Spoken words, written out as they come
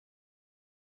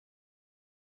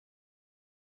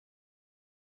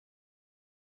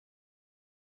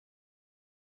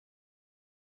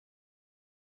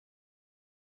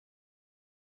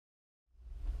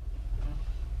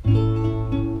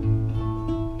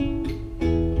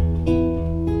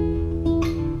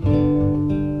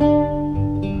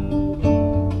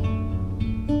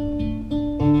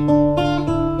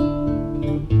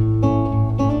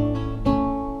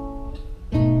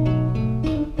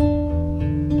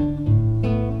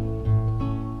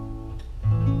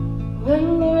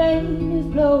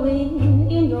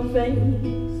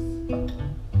race,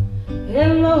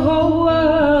 and the whole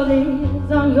world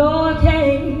is on your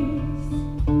case.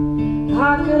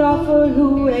 I could offer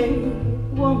you a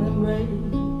warm embrace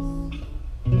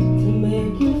to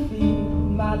make you feel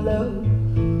my love.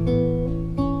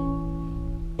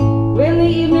 When the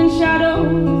evening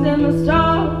shadows and the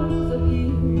stars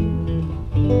appear,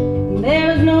 and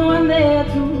there's no one there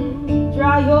to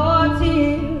dry your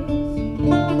tears,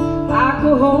 I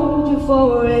could hold you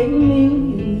for a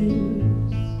million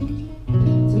years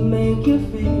to make you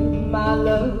feel my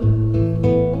love.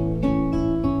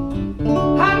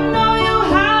 I know you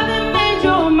haven't made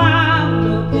your mind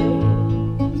up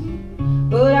yet,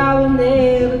 but I will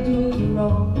never do you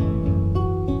wrong.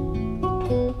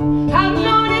 I've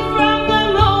known it from the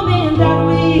moment that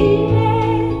we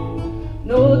met,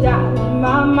 no doubt in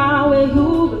my mind where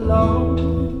you belong.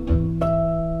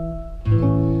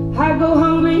 I go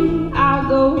hungry, I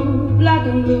go black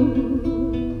and blue,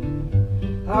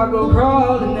 I go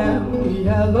crawling down the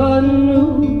avenue.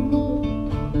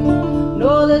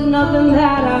 No, there's nothing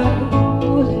that I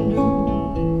wouldn't do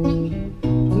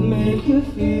to make you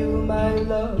feel my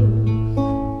love.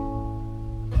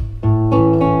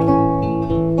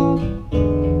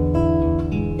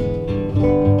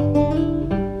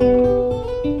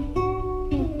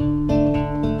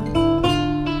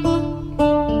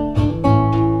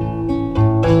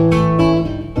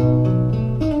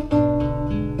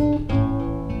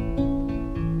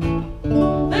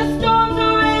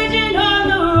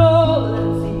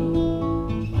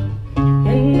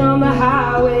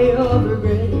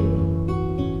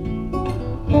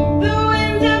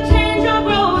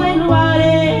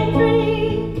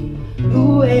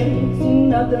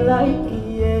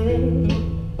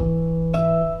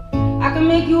 I can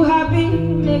make you happy,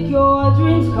 make your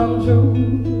dreams come true.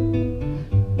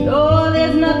 No,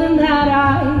 there's nothing that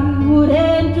I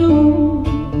wouldn't do.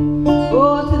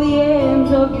 Go to the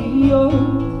ends of the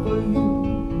earth for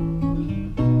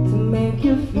you to make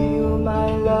you feel my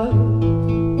love,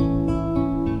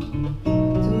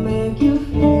 to make you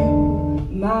feel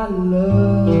my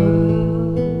love.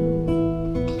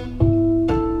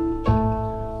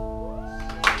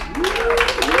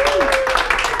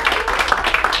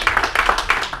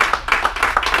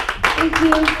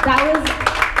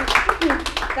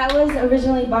 That was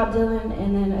originally Bob Dylan,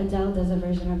 and then Adele does a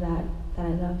version of that I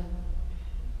love.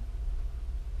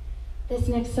 This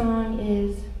next song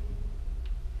is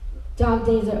Dog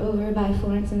Days Are Over by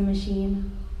Florence and the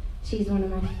Machine. She's one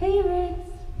of my favorites.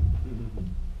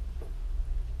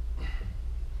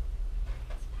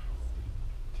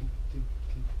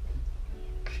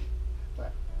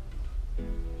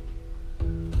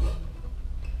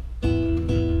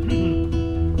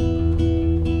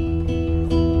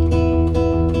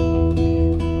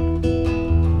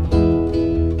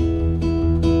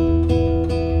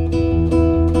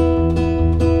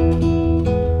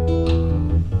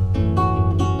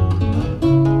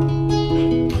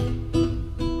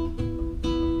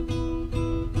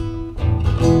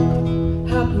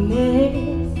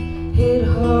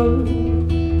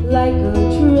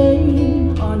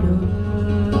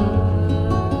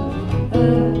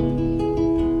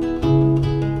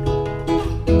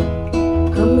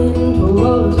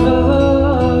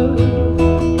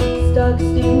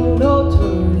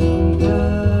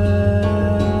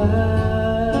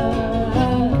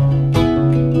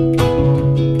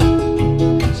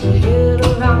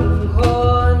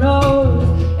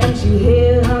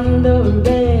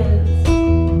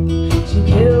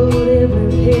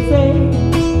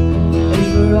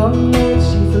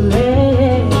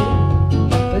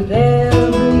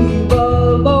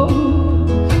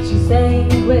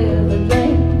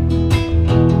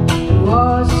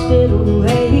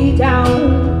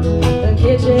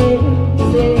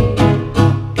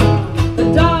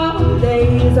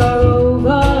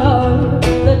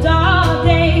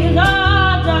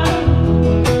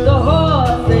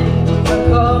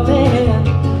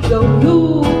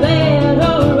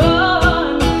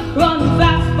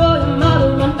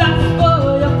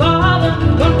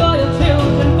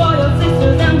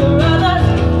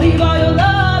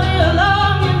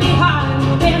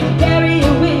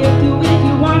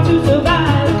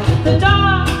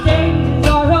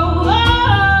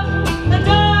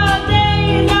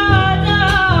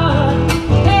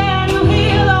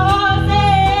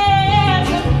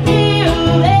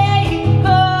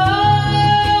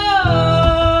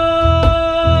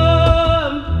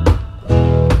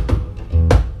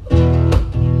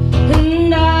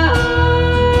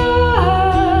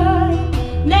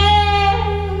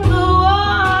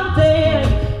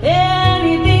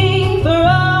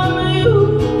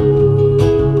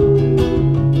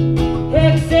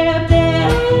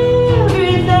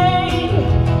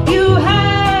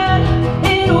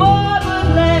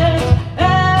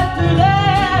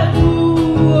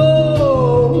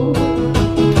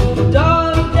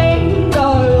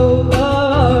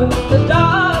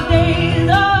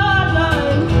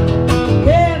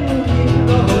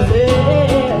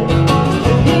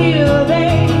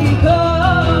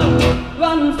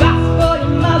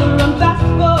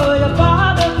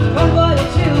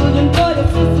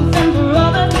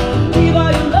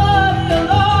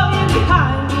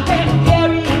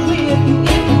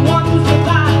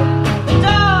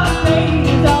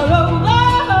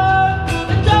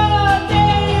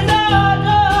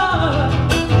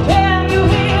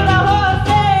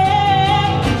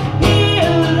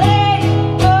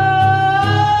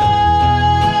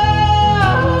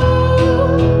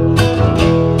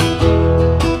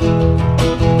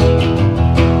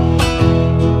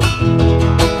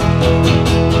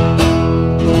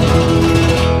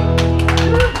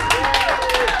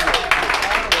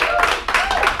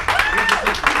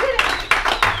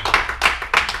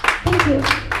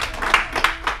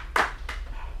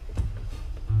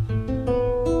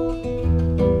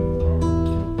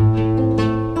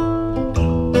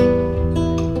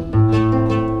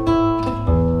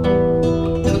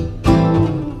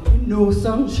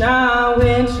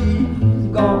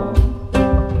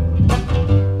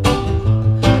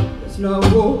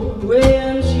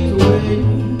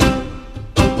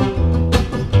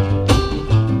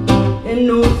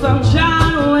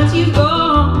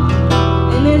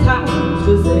 house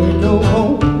just ain't no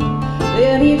home.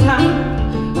 Anytime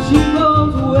she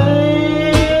goes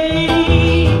away,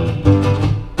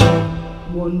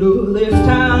 wonder this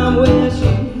time where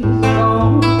she's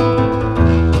gone.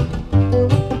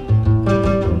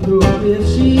 Wonder if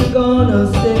she's gonna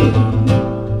stay.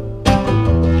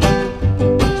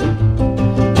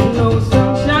 No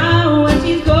sunshine when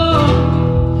she's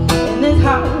gone, and this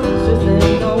house just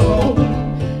ain't no home.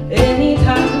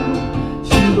 Anytime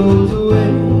she goes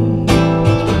away.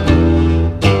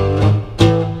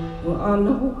 Well, I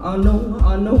know, I know,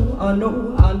 I know, I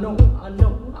know, I know, I know,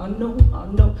 I know, I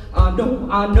know, I know,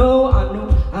 I know, I know,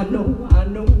 I know, I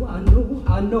know, I know,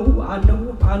 I know, I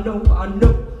know, I know, I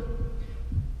know.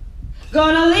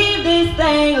 Gonna leave this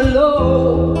thing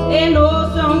alone. Ain't no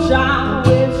sunshine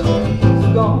when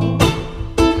she's gone.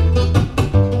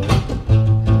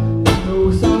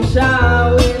 No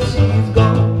sunshine when she's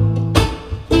gone.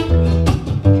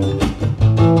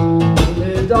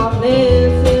 There's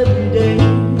darkness every day.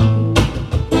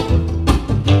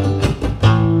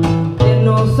 Ain't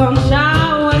no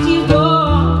sunshine when she's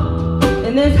gone.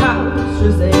 And this house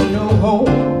just ain't no home.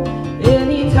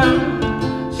 Anytime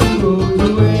she goes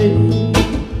away.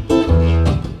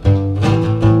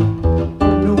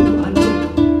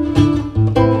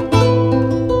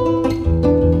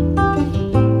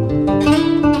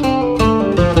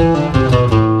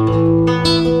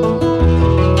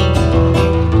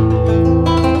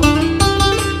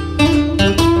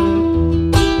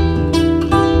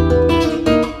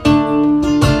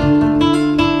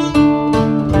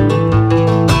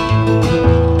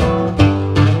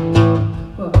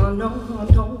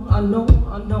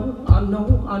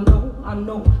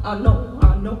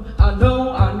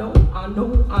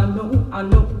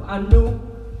 I know.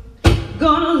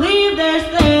 Gonna leave this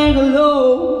thing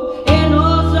alone. Ain't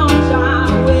no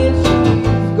sunshine when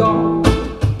she's gone.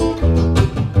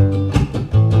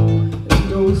 Ain't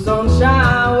no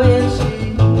sunshine when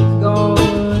she's gone.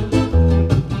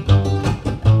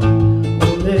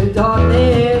 Only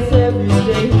darkness every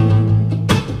day.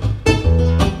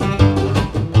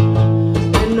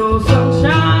 Ain't no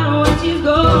sunshine when she's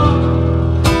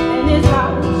gone. And this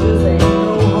house just ain't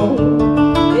no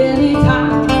home.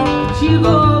 Anytime she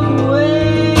goes away.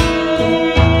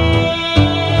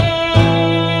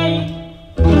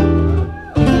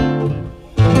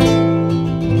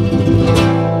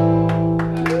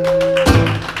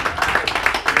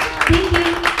 Thank you.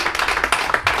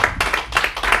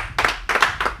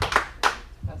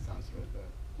 That sounds really good.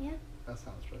 Yeah, That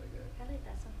sounds really good. I like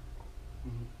that song.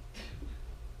 Mhm.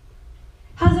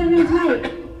 How's everyone's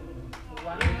night?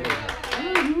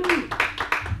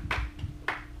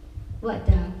 What,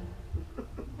 Dad?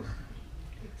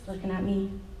 He's looking at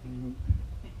me. Mhm.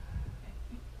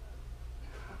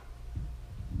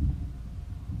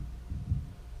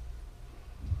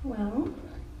 Well,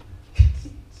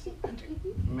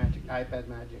 Magic, iPad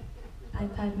magic.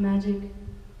 iPad magic.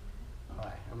 All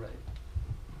right, I'm ready.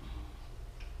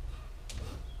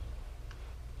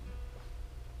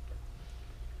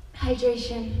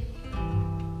 Hydration.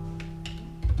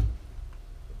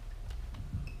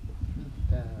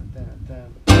 Da, da, da.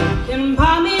 Can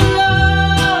buy me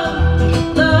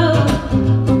love,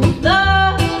 love,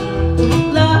 love,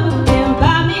 love. Can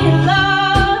buy me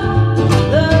love,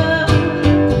 love.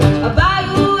 I'll buy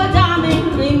you a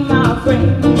diamond ring, my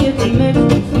friend, if it makes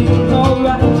me feel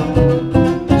alright.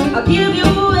 I'll give you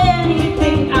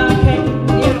anything I can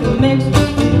if it makes me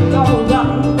feel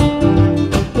alright.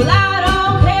 Well, I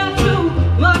don't care too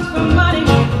much for money.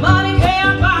 Money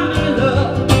can't buy me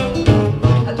love.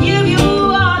 I'll give you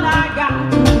all I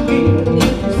got to give.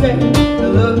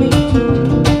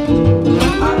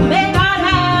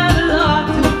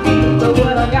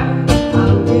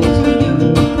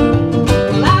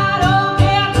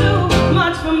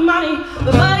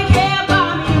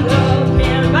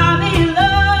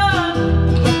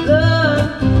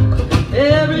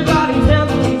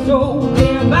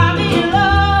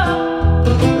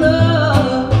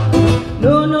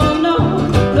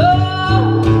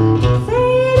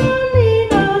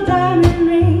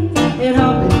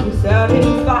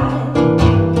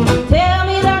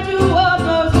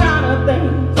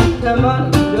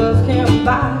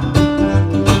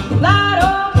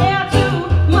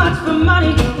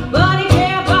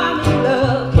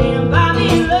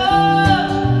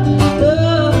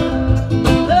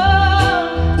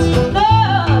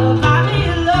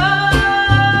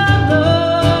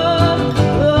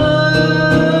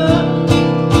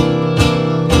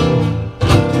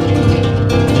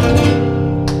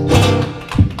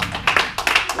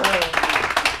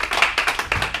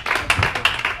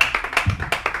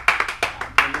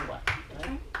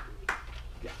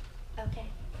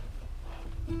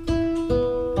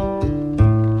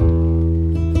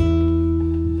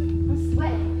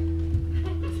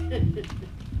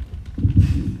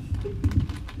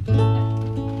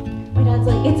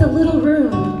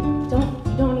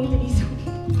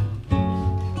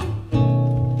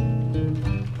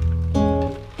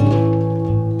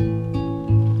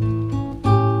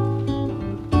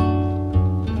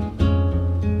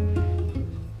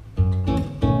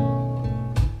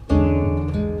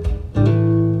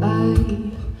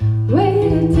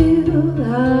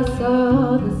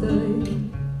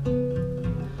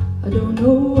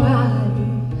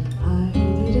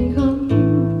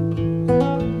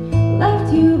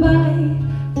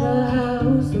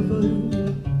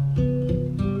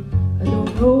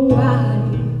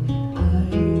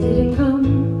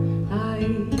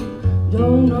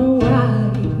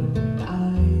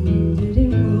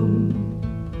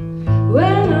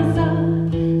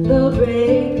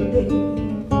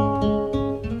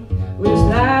 Wish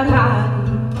that I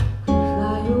could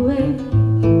fly away.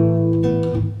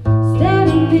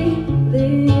 Standing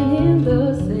there in the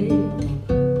sand,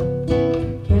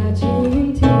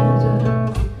 catching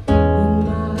teardrops in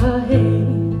my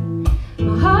hand.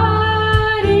 My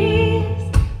heart is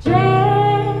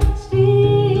drenched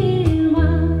in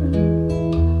wine,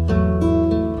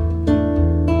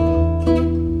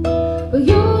 but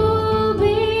you'll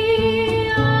be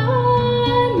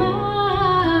on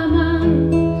my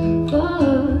mind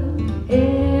forever.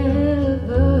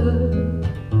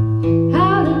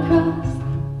 Out across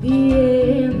the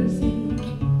air and the sea,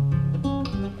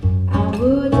 I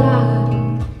would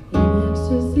die in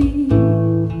ecstasy,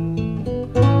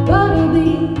 but it'll be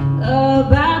a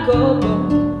bag of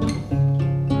bones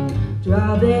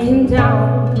driving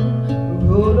down the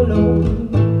road alone.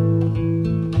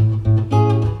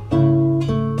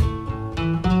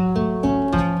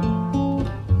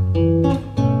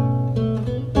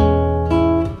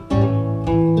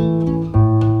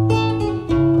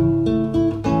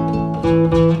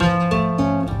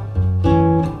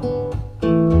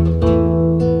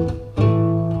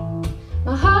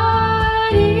 My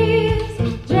heart is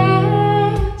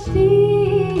drenched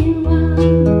in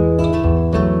wine,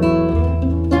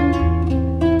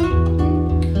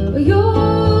 but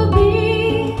you'll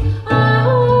be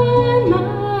on my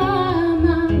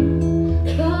mind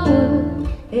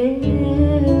forever.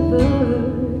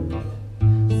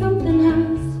 Something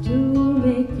has to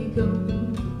make you go.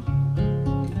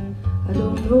 I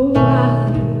don't know why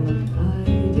I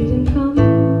didn't come.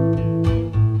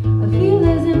 I feel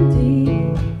as empty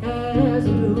as a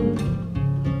blue.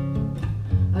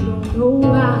 I don't know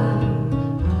why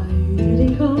I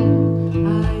didn't come.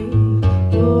 I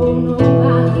don't know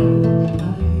why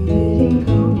I didn't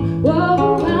come. Whoa,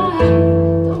 I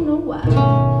don't know why I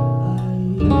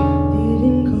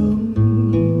didn't come.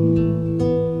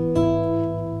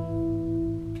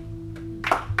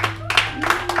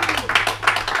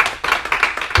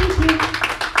 Thank you.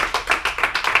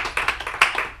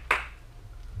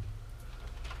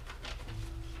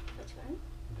 Which one?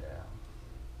 Yeah.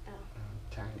 Oh.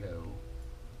 Tango.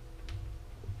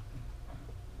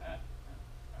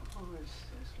 Oh, it's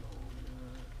slow.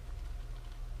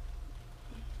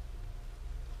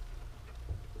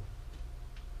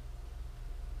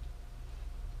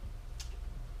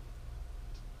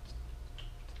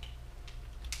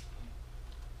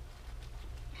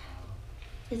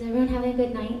 Is everyone having a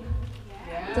good night?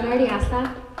 Did I already ask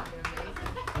that?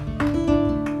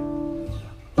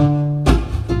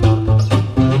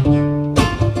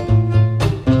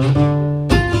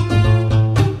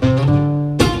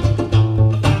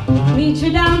 Meet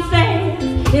you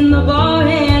downstairs in the bar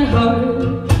and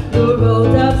heard your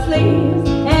rolled up sleeves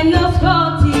and your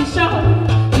skull t-shirt.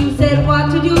 You said,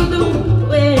 what did you do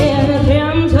with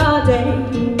him today?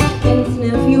 And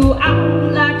sniff you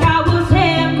out like I was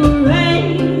hair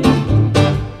gray.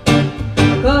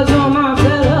 'Cause you're my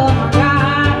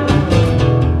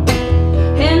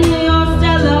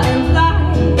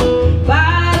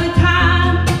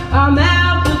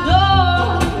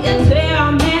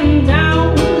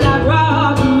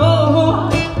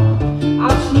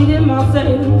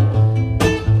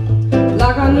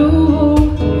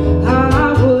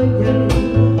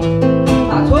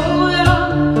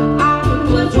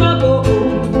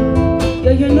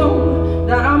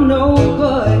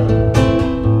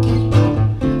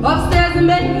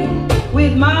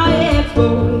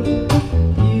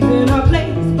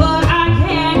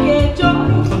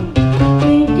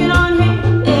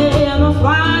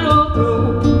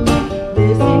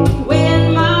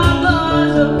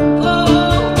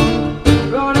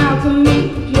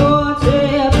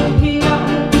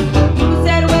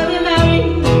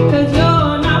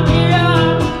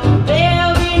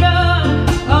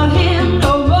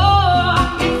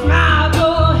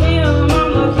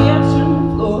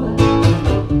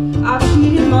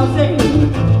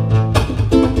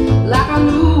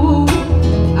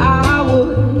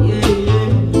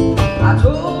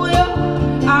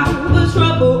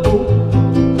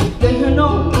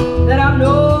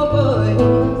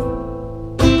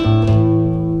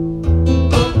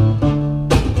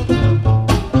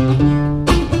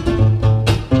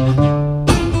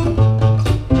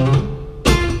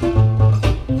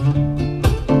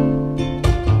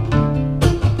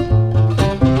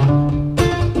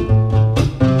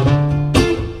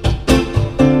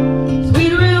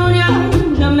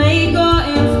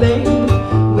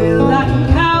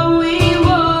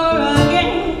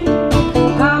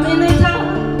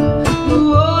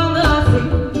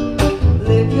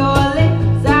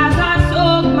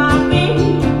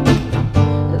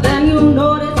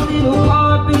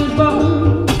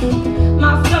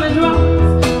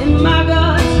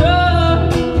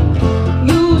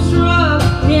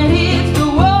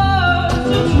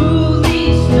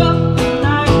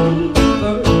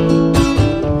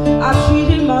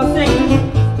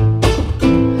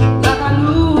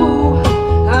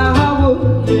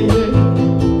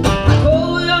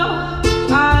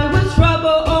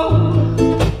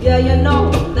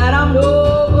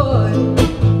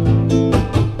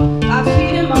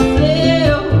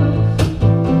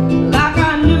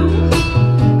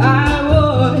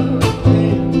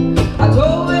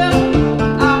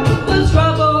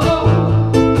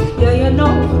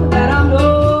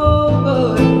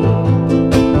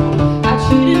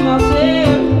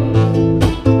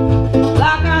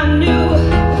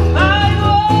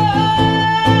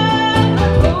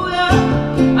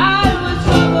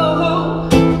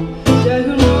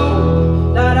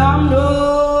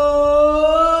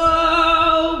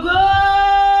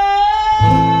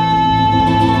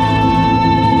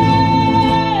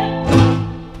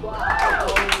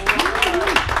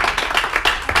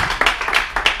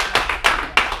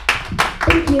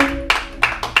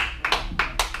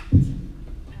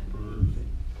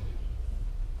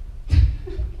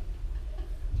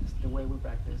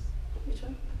practice. Which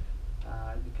one?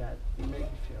 You make me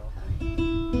feel.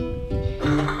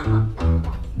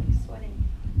 I'm sweating.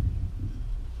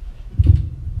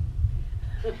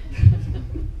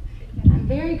 I'm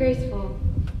very graceful.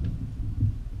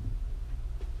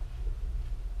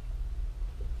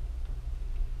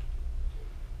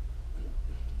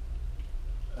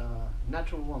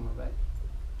 Natural woman, right?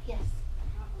 Yes.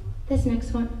 This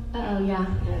next one. Yeah.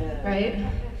 Right?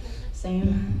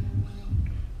 Same.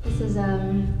 This is,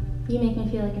 You Make Me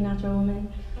Feel Like a Natural Woman.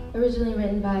 Originally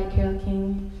written by Carole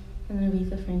King, and then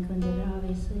Aretha Franklin did it,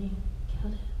 obviously.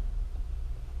 Killed it.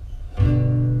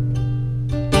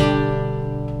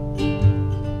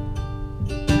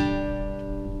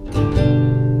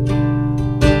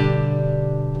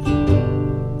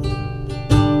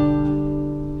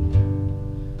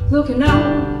 Looking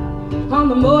out on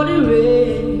the morning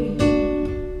rain,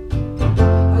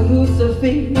 I used to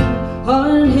feel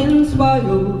uninspired.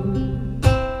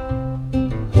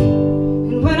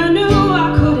 And when I knew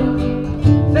I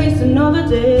couldn't face another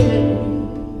day,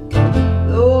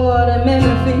 Lord, it made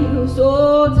me feel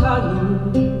so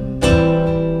tired.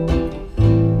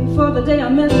 Before the day I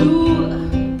met you,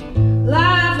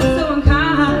 life was so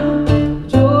unkind,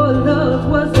 but your love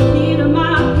was the key to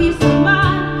my peace of mind.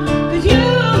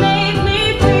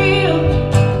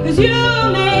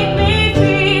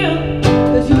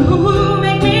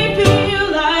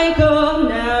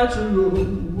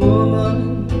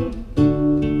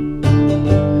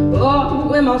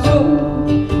 My soul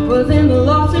was in the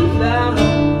lost and found.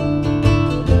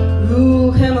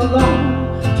 You came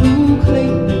along to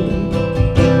claim me.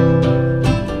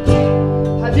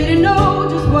 I didn't know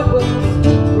just what was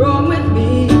wrong with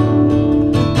me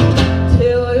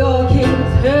till your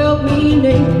kiss helped me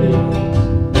name it.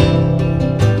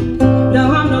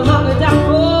 Now I'm no longer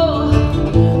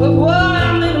doubtful of what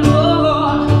I'm living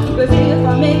for, 'cause if I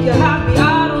make you happy,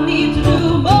 I don't need to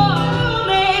do more.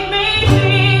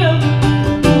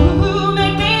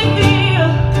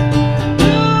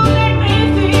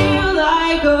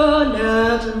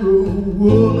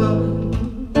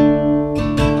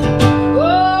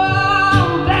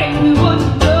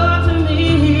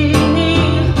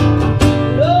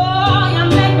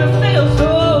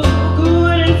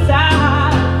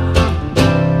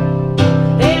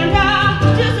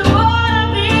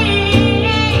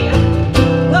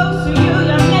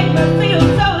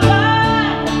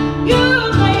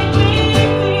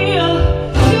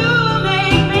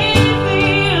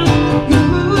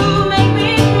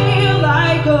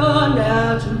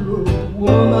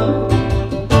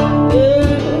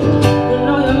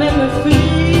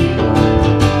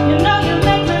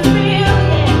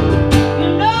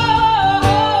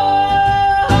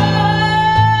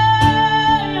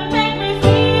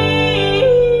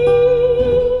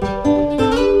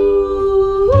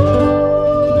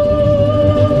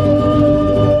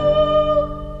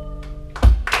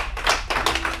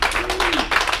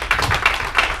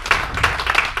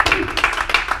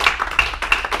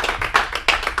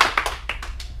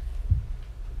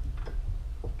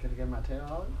 Can I get Mateo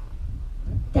out?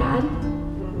 Dad?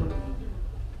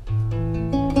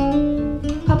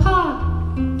 Papa?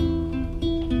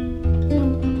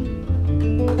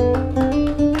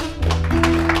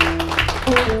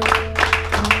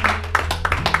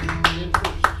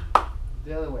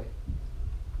 The other way.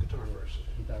 Guitar first.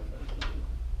 Guitar first.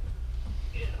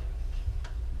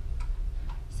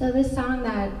 So this song,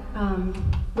 that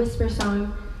whisper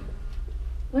song,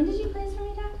 when did you play this for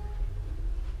me, Dad?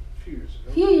 A few years ago.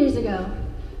 A few years ago.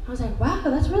 I was like, wow,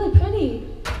 that's really pretty.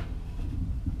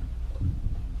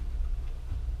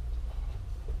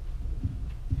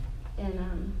 And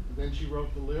Then she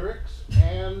wrote the lyrics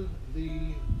and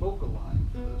the vocal line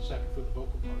for the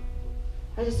vocal part.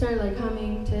 I just started like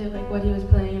humming to like what he was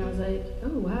playing, and I was like,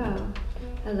 oh wow,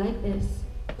 I like this.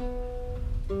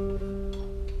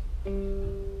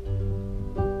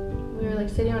 We were like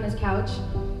sitting on his couch,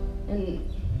 and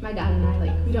my dad and I,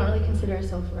 like, we don't really consider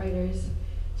ourselves writers.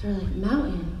 So we're like,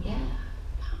 mountain, yeah,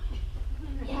 mountain,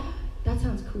 yeah, that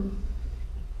sounds cool.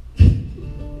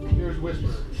 Here's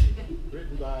Whisper,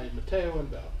 written by Mateo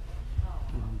and Belle.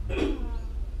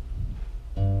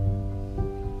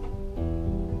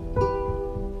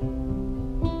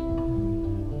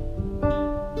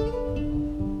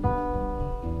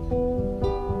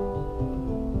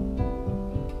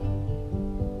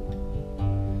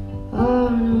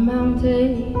 On a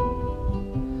mountain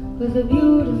with a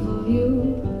beautiful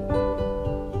view,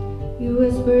 you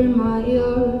whisper in my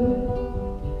ear,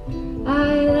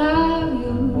 I love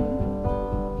you.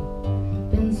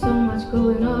 Been so much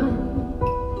going on,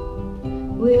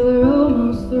 we were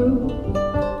almost through.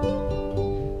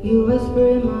 You whisper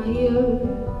in my ear,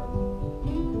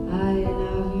 I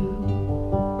love you.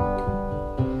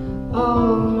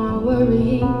 All my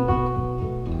worrying,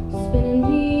 spinning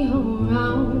me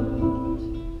around.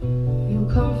 You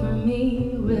comfort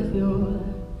me with your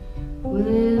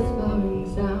whispering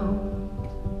sound.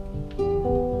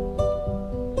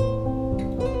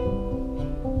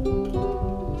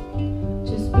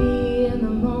 Just be in the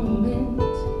moment,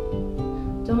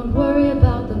 don't worry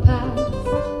about the past.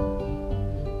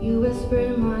 You whisper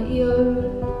in my ear,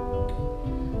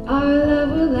 our love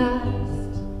will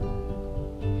last.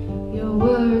 Your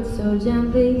words so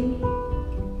gently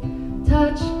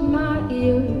touch my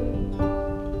ear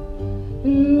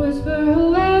and whisper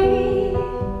away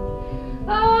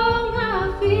all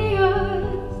my fears.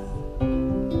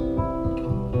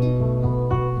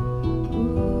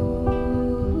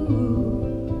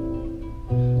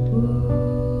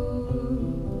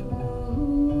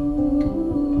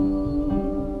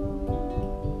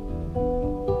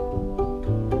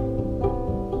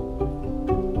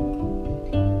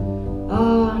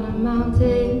 On a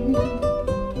mountain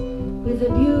with a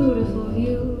beautiful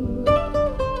view,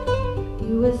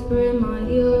 you whisper in my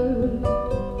ear,